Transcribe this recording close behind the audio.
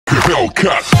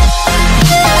Hellcat.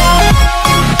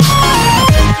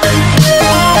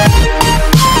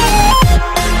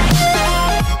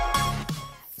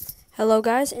 Hello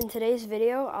guys, in today's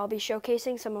video I'll be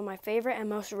showcasing some of my favorite and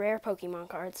most rare Pokemon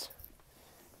cards.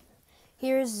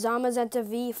 Here's Zamazenta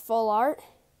V Full Art,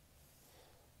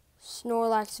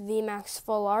 Snorlax VMAX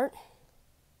Full Art,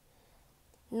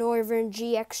 Noivern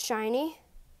GX Shiny,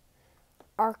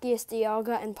 Arceus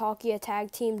Dialga and Palkia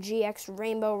Tag Team GX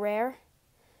Rainbow Rare,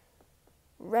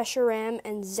 Reshiram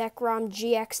and Zekrom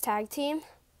GX Tag Team,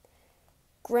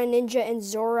 Greninja and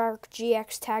Zoroark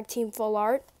GX Tag Team Full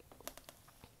Art,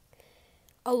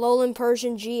 Alolan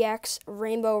Persian GX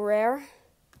Rainbow Rare,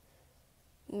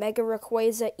 Mega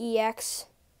Rayquaza EX,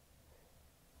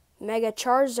 Mega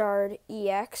Charizard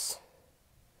EX,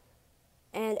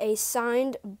 and a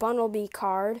signed Bunnelby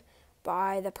card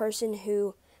by the person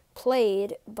who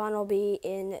played Bunnelby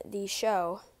in the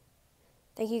show.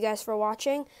 Thank you guys for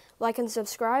watching. Like and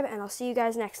subscribe, and I'll see you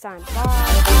guys next time.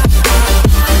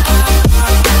 Bye!